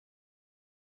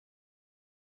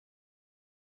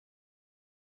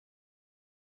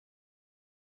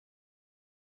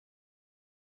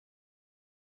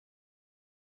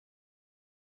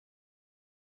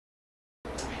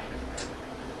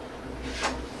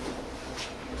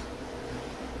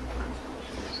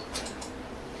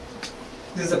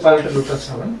This is the palatal root of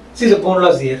 7. See the bone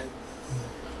loss here.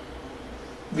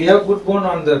 We have good bone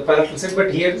on the palatal side,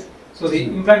 but here, so the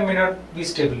implant may not be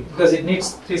stable because it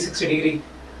needs 360-degree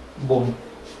bone.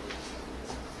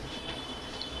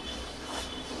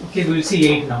 Okay, we will see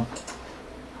 8 now.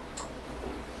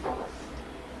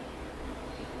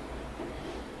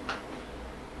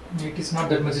 It is not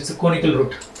that much, it's a conical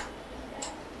root.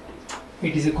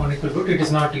 It is a conical root, it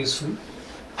is not useful.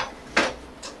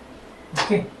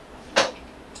 Okay.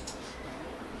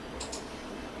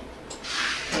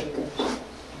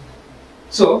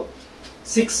 So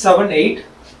 6, 7, 8,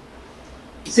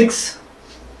 6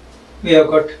 we have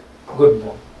got good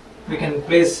bone. We can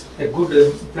place a good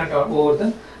implant over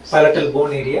the palatal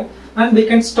bone area and we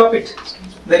can stop it.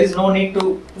 There is no need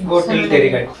to go till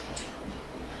pterygoid.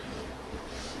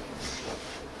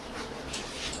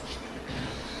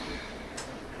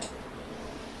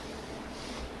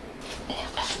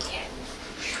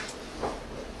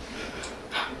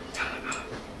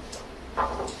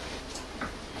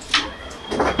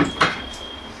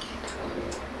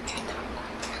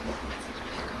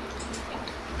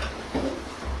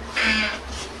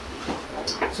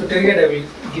 So pterygoid I will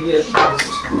give you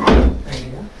an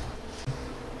idea.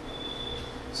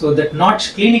 So that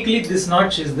notch, clinically this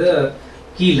notch is the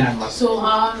key landmark. So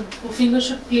our finger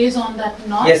should place on that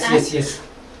notch. Yes, yes.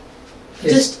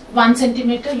 Just 1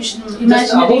 centimeter. You should imagine.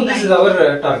 Just above this is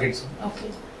our target zone.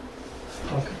 Okay.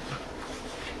 Okay.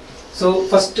 So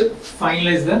first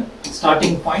finalize the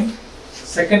starting point.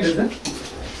 Second is the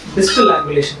distal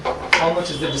angulation. How much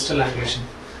is the distal angulation?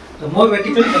 The more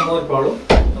vertical, the more problem.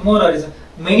 The more horizontal.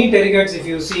 Many pterygoids, if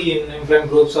you see in implant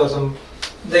groups or some,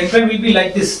 the implant will be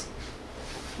like this.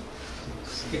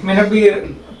 It may not be a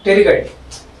pterygoid,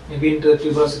 maybe into the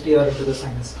tuberosity or into the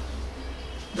sinus.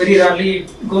 Very rarely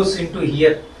it goes into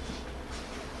here.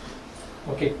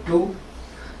 Okay, 2.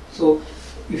 So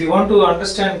if you want to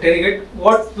understand pterygoid,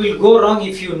 what will go wrong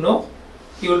if you know,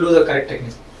 you will do the correct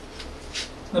technique.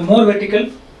 The more vertical,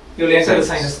 you will enter the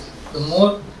sinus. The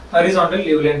more horizontal,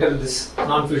 you will enter this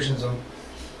non-fusion zone.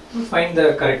 Find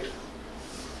the correct.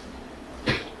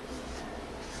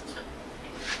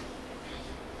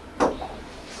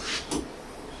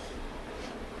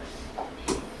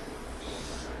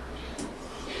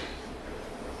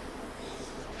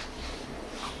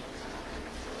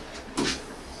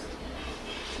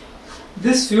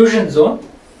 This fusion zone,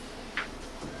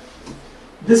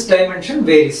 this dimension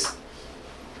varies.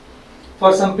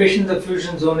 For some patients the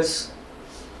fusion zone is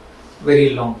very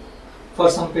long. For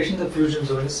some patients the fusion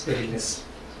zone is very less.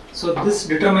 So this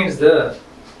determines the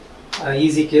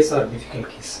easy case or difficult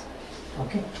case.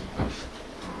 Okay.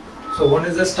 So one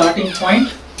is the starting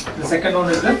point. The second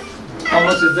one is the how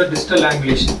much is the distal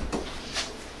angulation.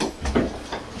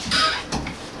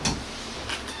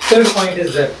 Third point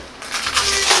is that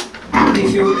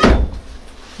if you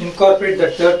incorporate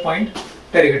the third point,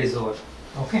 pterygoid is over.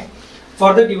 Okay.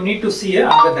 For that you need to see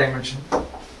another dimension.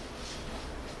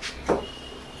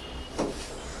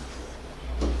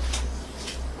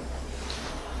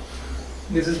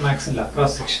 This is maxilla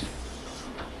cross section.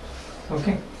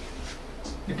 Okay.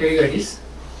 The pterygoid is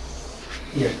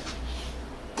here.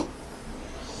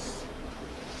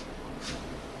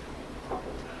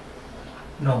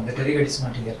 No, the pterygoid is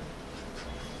not here.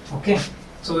 Okay.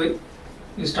 So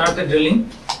you start the drilling.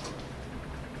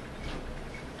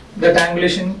 That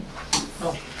angulation.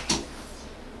 No.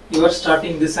 You are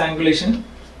starting this angulation.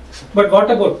 But what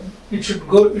about it should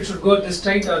go this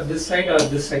side or this side or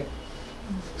this side.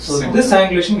 So this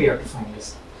angulation we have to find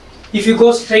this. If you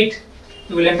go straight,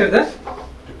 you will enter the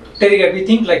pterygoid. We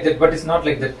think like that, but it's not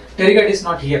like that. Pterygoid is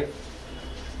not here.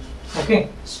 Okay.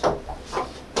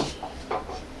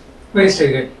 Where is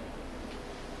pterygoid?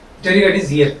 Pterygoid is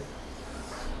here.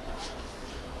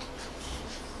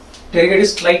 Pterygoid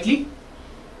is slightly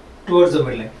towards the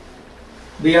midline,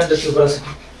 beyond the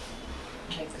tuberosity.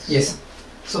 Yes.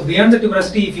 So beyond the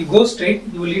tuberosity, if you go straight,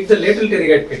 you will hit the lateral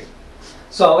pterygoid plate.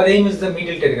 So our aim is the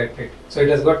medial pterygoid plate. So it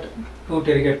has got 2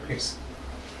 pterygoid plates.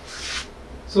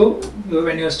 So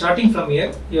when you are starting from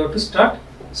here, you have to start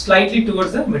slightly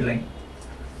towards the midline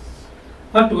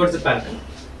or towards the palatal.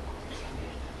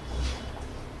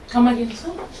 Come again,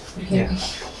 sir? Yeah.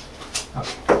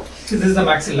 Okay. So this is the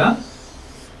maxilla.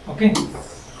 Okay.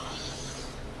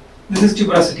 This is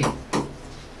tuberosity.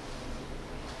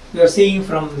 You are seeing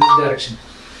from this direction.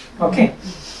 Okay.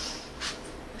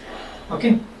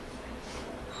 Okay.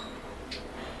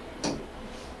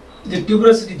 The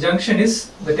tuberosity junction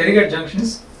is, the pterygoid junction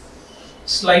is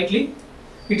slightly,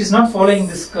 it is not following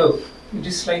this curve, it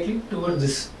is slightly towards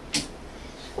this.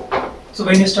 So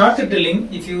when you start the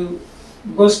drilling, if you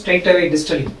go straight away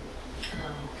distally,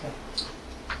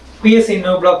 PSA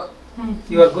nerve block,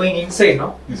 you are going inside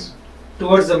now, Yes.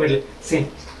 towards the middle. See,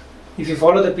 if you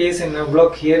follow the PSA nerve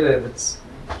block here, that's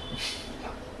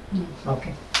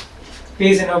okay.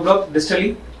 PSA nerve block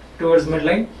distally towards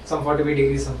midline, some 45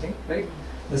 degrees something, right?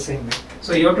 The same way.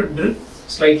 So you have to drill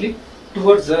slightly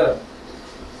towards the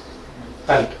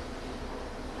palate.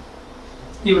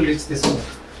 You will reach this one.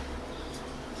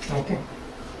 Okay.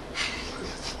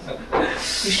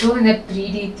 You show in that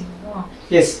 3D thing, no?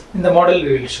 Yes, in the model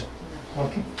we will show.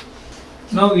 Okay.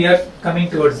 Now we are coming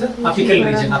towards the apical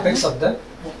region, apex of the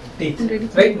teeth,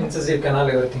 right? Incisive canal,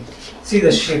 everything. See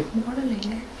the shape.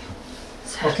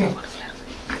 Okay.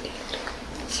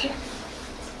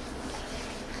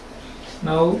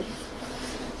 Now,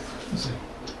 sorry.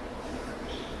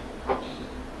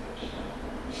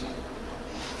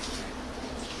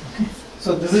 Okay.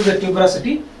 So this is the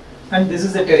tuberosity and this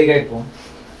is the pterygoid bone.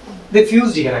 They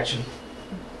fused here actually.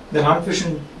 The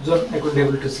non-fusion zone I could be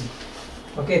able to see.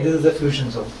 Okay, this is the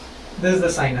fusion zone. This is the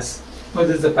sinus. Or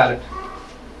this is the palate.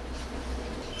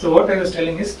 So what I was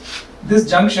telling is, this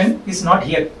junction is not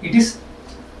here. It is,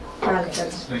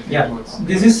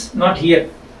 this is not here.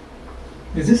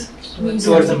 This is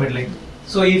towards the midline.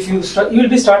 So if you you will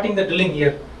be starting the drilling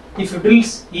here. If you drill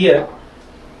here,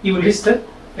 you will reach the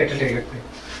lateral pterygoid plate.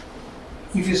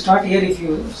 If you start here, if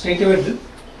you straight away drill,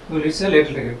 you will reach the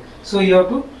lateral pterygoid. So you have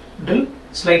to drill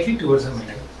slightly towards the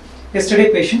midline.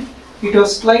 Yesterday patient, it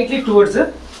was slightly towards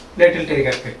the lateral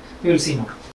pterygoid plate. You will see now.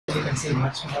 You can see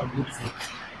much more beautiful.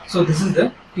 So this is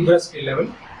the tuberosity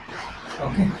level.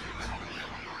 Okay.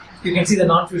 You can see the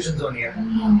non-fusion zone here.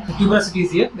 The tuberosity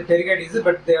is here, the pterygoid is here,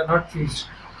 but they are not fused.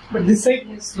 But this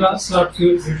side, slot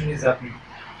fusion is happening.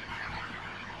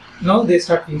 Now they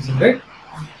start fusing, right?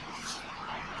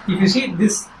 If you see,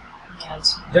 this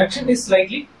junction is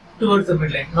slightly towards the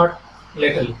midline, not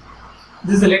lateral.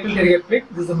 This is the lateral pterygoid plate,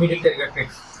 this is the medial pterygoid plate.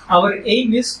 Our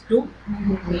aim is to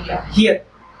here,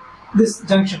 this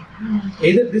junction,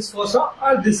 either this fossa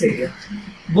or this area.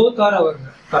 Both are our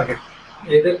target,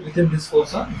 either within this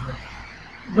fossa.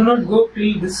 Do not go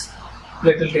till this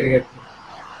lateral pterygoid plate.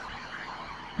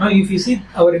 Now, if you see,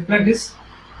 our implant is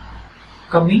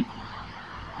coming.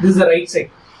 This is the right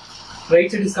side. Right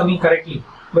side is coming correctly,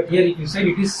 but here, if you see,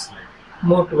 it is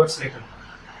more towards lateral.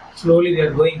 Slowly, we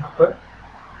are going upward.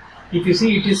 If you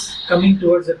see, it is coming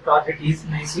towards the target is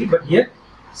nicely, but here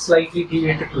slightly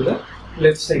deviated to the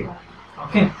left side.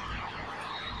 Okay.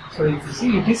 So if you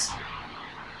see,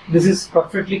 this is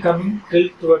perfectly coming till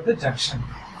toward the junction,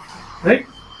 right?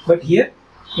 But here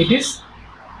it is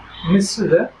missed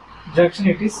the junction.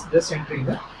 It is just entering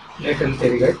the lateral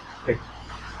pterygoid plate.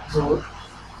 So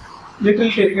lateral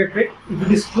pterygoid plate, if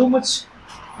it is too much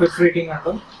perforating at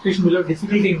all, patient will have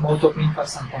difficulty in mouth opening for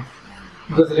some time,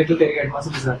 because the lateral pterygoid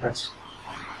muscle is attached.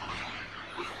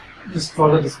 Just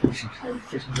follow this patient.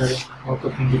 Patient has mouth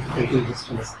opening difficulty, just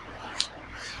to listen.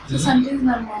 So sometimes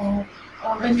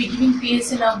when we giving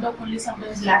PSA nerve block, only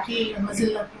sometimes lateral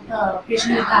muscle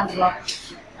patient will have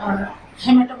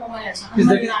hematoma. Is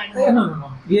that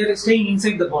no. We are staying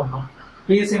inside the bone now.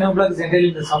 PSA nerve block is entirely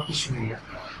in the soft tissue area.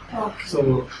 Okay.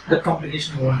 So that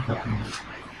complication won't happen.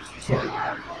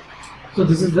 Yeah. So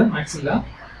this is the maxilla.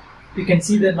 You can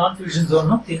see the non-fusion zone,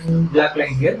 no? Thin black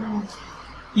line here.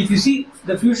 If you see,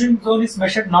 the fusion zone is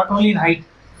measured not only in height,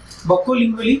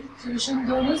 buccolingually. Fusion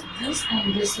zone is this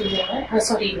and this area, right?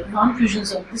 Sorry, non-fusion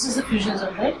zone. This is the fusion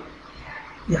zone, right?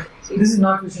 Yeah. This is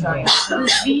non-fusion zone.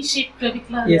 This V-shaped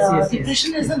clavicular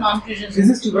depression is the non-fusion zone.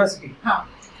 This is tuberosity.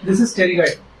 This is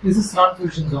pterygoid. This is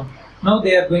non-fusion zone. Now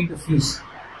they are going to fuse.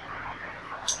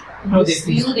 Now they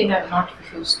fuse. They have not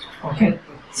fused. Okay.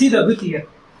 See the width here.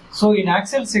 So in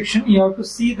axial section, you have to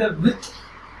see the width.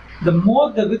 The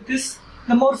more the width is,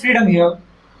 the more freedom you have.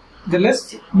 The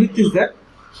less width is there.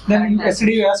 Then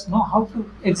yesterday you asked, no, how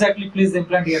to exactly place the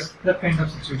implant here. That kind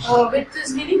of situation. Width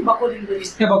is meaning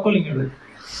buccolingual. Yeah, buccolingual.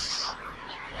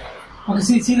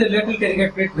 Okay, see the lateral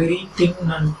pterygoid plate very thin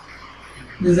and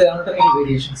this is the anatomical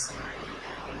variations.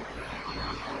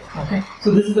 Okay,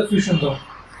 so this is the fusion zone.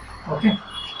 Okay,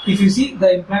 if you see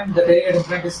the implant, the pterygoid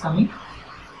implant is coming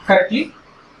correctly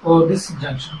over this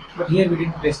junction, but here we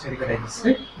didn't place pterygoid, I guess,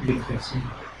 right? We didn't place it.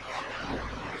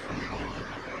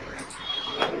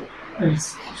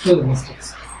 Let's show the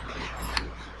mistakes.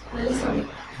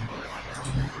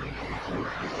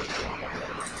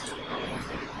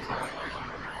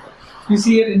 You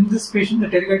see here in this patient, the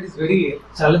pterygoid is very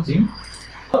challenging.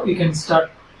 We can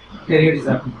start, pterygoid is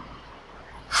happening.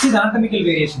 See the anatomical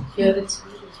variation. Here it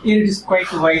is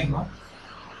quite wide now.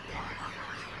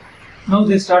 Now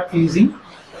they start fusing.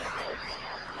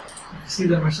 See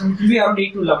the measurement, it will be around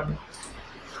 8 to 11.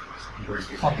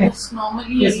 Okay. It's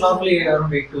normally Yes, normally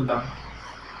around 8 to 11.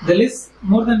 The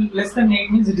less than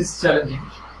 8 means it is challenging.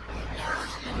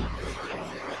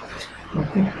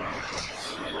 Okay.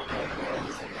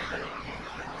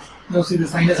 Now see the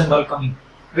sinus and all coming,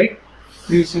 right?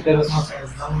 Previously there was no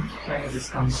sinus, now sinus is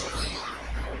coming.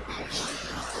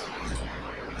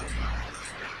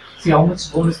 See how much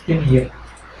bone is thin here.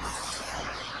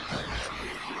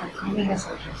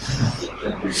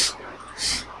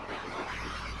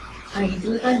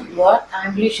 What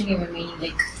angulation you mean?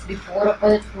 Like before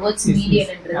or towards medial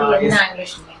and really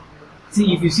angulation? See,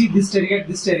 if you see this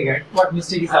pterygoid, what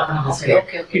mistake is happening in this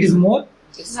pterygoid? Okay. It is more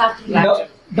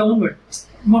downward,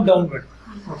 more downward.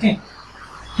 Okay.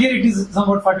 Here it is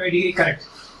somewhat 45 degree correct.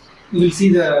 You will see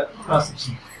the cross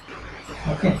section.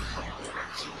 Okay.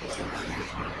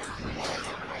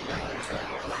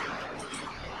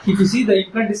 If you see the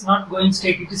implant is not going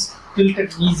straight, it is tilted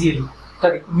medial.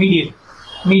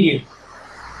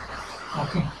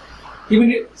 Okay. Even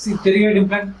if, see pterygoid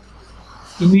implant,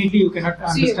 immediately you cannot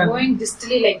understand. So you're going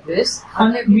distally like this,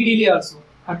 and medially also.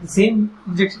 At the same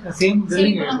injection, same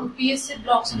drilling area. PSA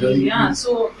blocks yeah.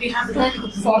 So we have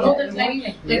to follow the line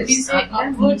like we say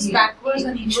upwards, backwards,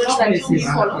 and inwards. That we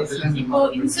follow. So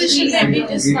incision we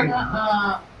just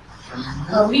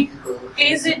we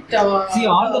place it. See,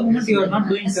 all the movement you are not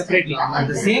doing separately. At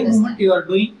the same moment you are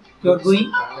going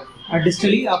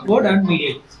distally, upward, and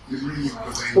medial.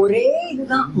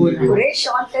 ஒரே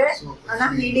short ஆனா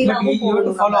medium But you have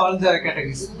to follow all the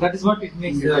categories. That is what it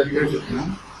makes the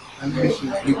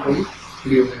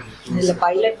இல்ல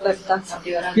pilot work தான்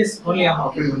அப்படி வராங்க. Yes, only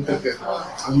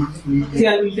see,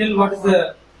 I will tell what is the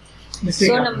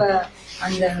mistake. So நம்ம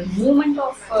அந்த movement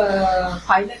of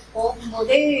pilot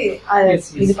போகும்போதே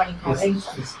இது பண்ணிக்கலாம்.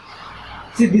 Yes.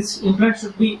 See, this implant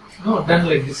should be done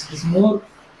like this. It is more.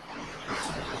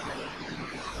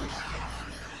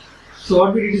 So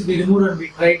what we did is we removed and we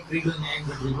tried redoing it,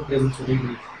 but we couldn't able to redo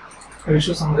it. I will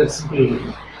show some of the simple.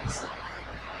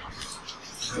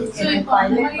 So in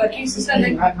pilot cases are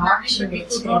like we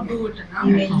could not do it now.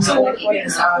 So what we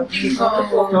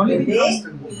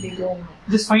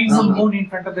just find some bone in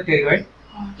front of the pterygoid.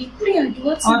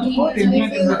 Or put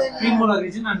implant in the premolar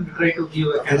region and try to give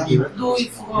a cantilever. Though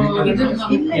if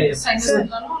sinus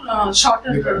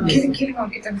shorter.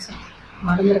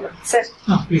 Sir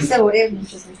sir ஒரே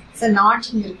நிமிஷம் sir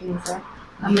நாட்சிங் இருக்குங்க sir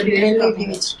நம்ம ட்ரெயின்ல இப்படி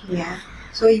வச்சிருக்கீங்க.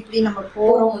 So இப்படி நம்ம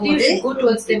போகும்போது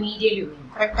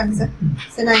கரெக்டாங்க சார்.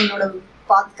 சார் நான் என்னோட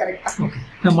பாத் கரெக்டா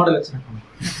நான் மாடல் வச்சிருக்கேன்.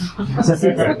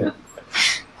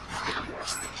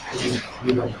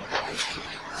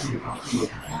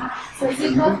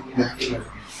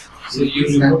 So you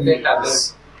remove that other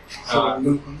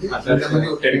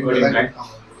pterygoid implant.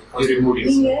 You remove it.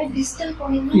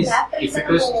 Yes. If it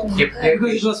was kept there,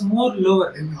 Because it was more lower.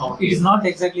 It is not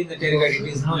exactly in the pterygoid. It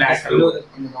is below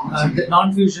the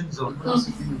non-fusion zone.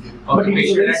 But it is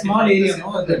a very small area.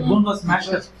 The bone was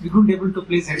smashed up. We couldn't able to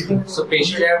place anything. so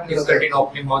patient have difficulty in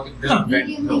opening mouth if the implant.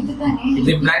 If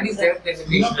the implant is there, then the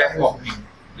patient have opening.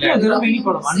 Yeah, there are many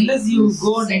problems. Unless you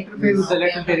go and interface with the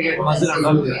lateral pterygoid muscle and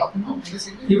all that.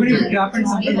 Even if it happens,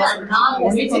 something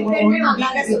only for one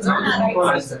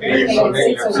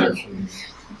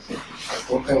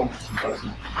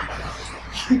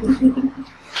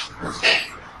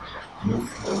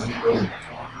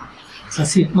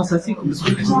Sasi, no Sasi.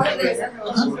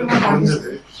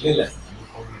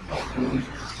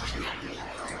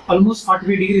 Almost 45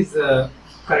 degrees is the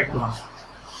correct one.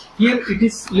 Here it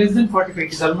is less than 45,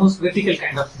 it is almost vertical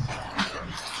kind of thing.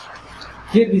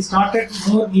 Here we started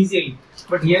more mesially,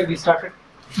 but here we started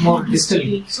more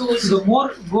distally. So the more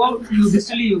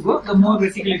distally you go, the more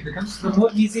vertical it becomes. The more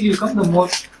mesially you come, the more.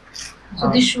 So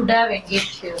this should have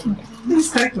engaged here. This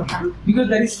is correct one. Because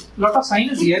there is lot of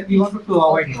sinus here, we wanted to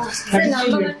avoid it. That is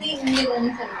why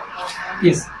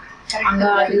yes.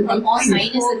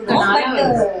 Sinus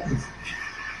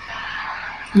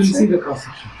You will see the cross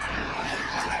section.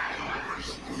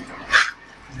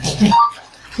 Okay.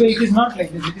 So it is not like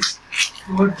this, it is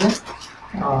towards the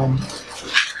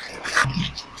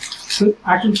so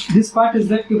actually this part is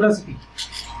the tuberosity,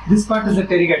 this part is the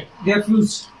pterygoid, they are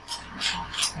fused.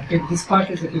 Okay, this part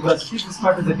is the tuberosity, this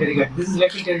part is the pterygoid, this is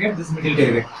lateral pterygoid, this is middle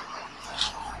pterygoid.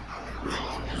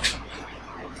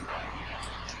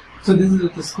 So this is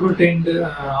with the screw trained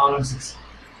all on 6.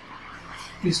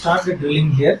 You start the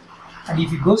drilling here, and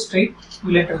if you go straight, you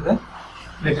will enter the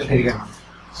lateral pterygoid.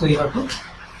 So you have to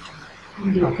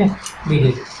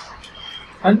medial.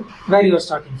 And where you are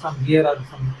starting, from here or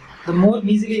from the more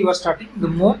easily you are starting, the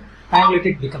more angulated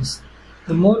it becomes.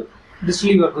 The more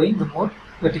distally you are going, the more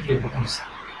vertical it becomes.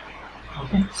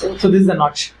 Okay. So this is the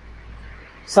notch.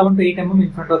 7 to 8 mm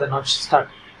in front of the notch. Start.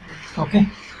 Okay.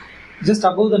 Just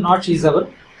above the notch is our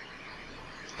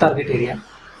target area.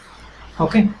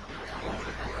 Okay.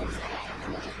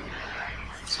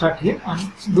 Start here and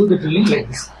do the drilling like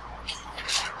this.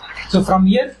 So from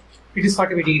here it is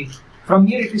 45 degree. From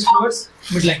here it is towards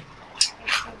midline.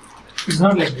 It's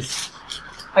not like this.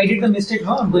 I did the mistake.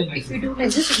 Now I'm going like If this. you do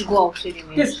like this, it will go outside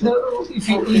image. Yes,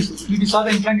 if you saw the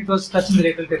implant, it was touching the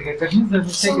lateral pterygoid. That means the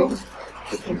mistake.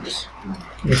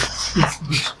 Yes,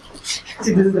 yes.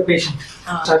 See, this is the patient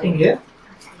starting here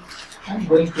and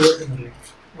going towards the middle.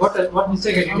 What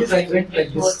mistake I did is I went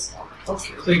like this.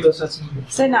 Okay. So it was touching me.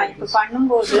 Sir நான் இப்போ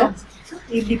பண்ணும்போது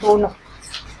இப்படி போகணும்.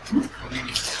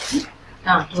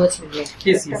 Towards midline.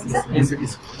 Yes, yes, yes, yes, it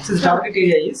is. So the target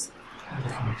area is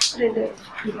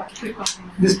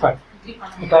this part.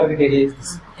 The target area is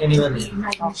this. Anyone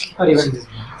or even this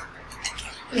one.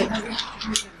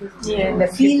 இந்த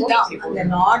feel தான் அந்த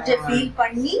நாட்டை feel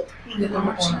பண்ணி இங்க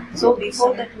கொண்டு போகணும். ஸோ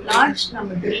பிஃபோர் தட் நாட்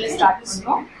நம்ம drill start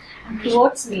பண்ணோம்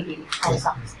towards medium.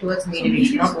 Towards midline.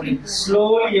 Not only.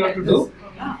 Slowly you have to do.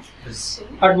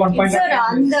 At one point, sir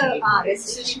அந்த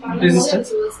resistance.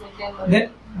 Then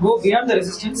go beyond the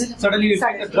resistance. Suddenly you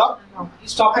take a drop.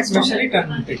 Stop it, measure it,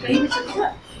 and take it.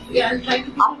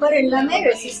 Appar எல்லாமே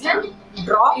resistant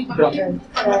drop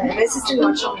resistant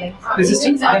மட்டும்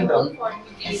Resistance and drop.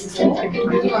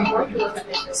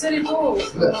 Sir, it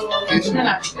goes like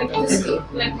this,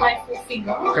 like my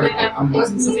finger, like I'm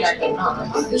posing this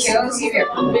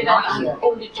when I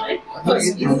hold it right.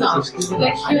 First is now,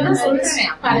 like here is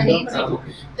paradigm.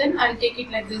 Then I'll take it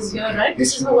like this here, right?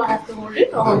 This is how I have to hold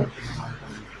it. Or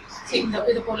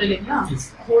with the polar line, yeah.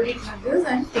 Hold it like this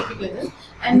and take it like this.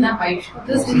 And now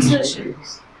this insertion.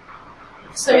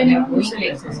 So when you Going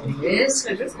like this,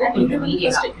 like this, go to the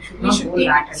media. we should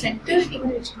take center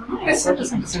image.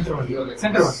 Center one.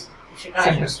 Center one.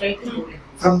 Center. Straight to the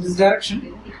From this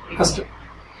direction, first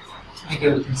make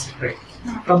everything straight.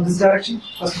 From this direction,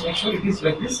 first make sure it is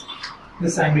like this.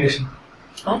 This angulation.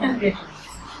 Okay.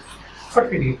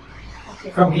 40 degree.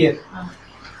 From here.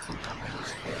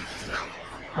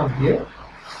 From here,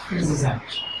 it is this angle.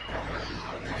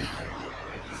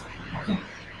 Okay.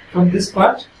 From this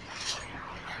part,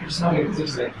 it is not like this, it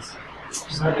is like this.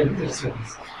 It is not like this, it is like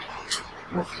this.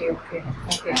 Okay.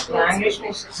 The angulation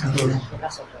is Center one.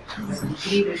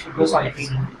 It goes like this.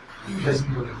 It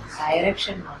doesn't go like this.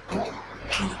 direction.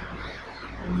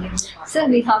 Sir,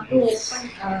 we have to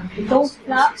open without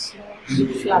flap.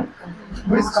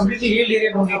 But it's completely healed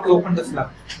area, no need to open the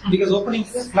flap. Because opening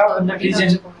flap in that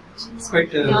region is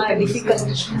quite difficult.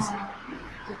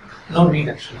 no need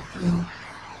actually.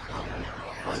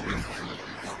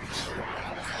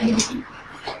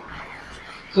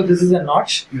 So this is a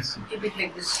notch. Keep it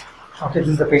like this. Okay, this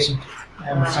is the patient. I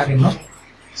am starting now.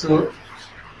 So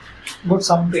about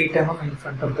 7 to 8 mm in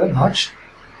front of the notch.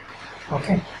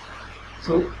 Okay.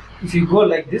 So if you go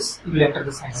like this, you will enter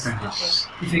the sinus.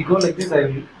 If you go like this, I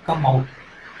will come out.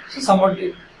 So somewhat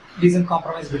decent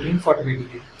compromise between 45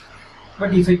 degree.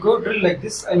 But if I go drill like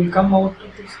this, I will come out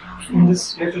in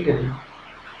this little area.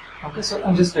 Okay, so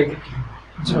I'm just like it.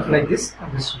 Instead of like this,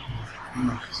 I'm just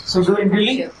looking. So during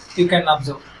drilling, you can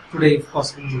observe today if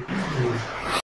possible.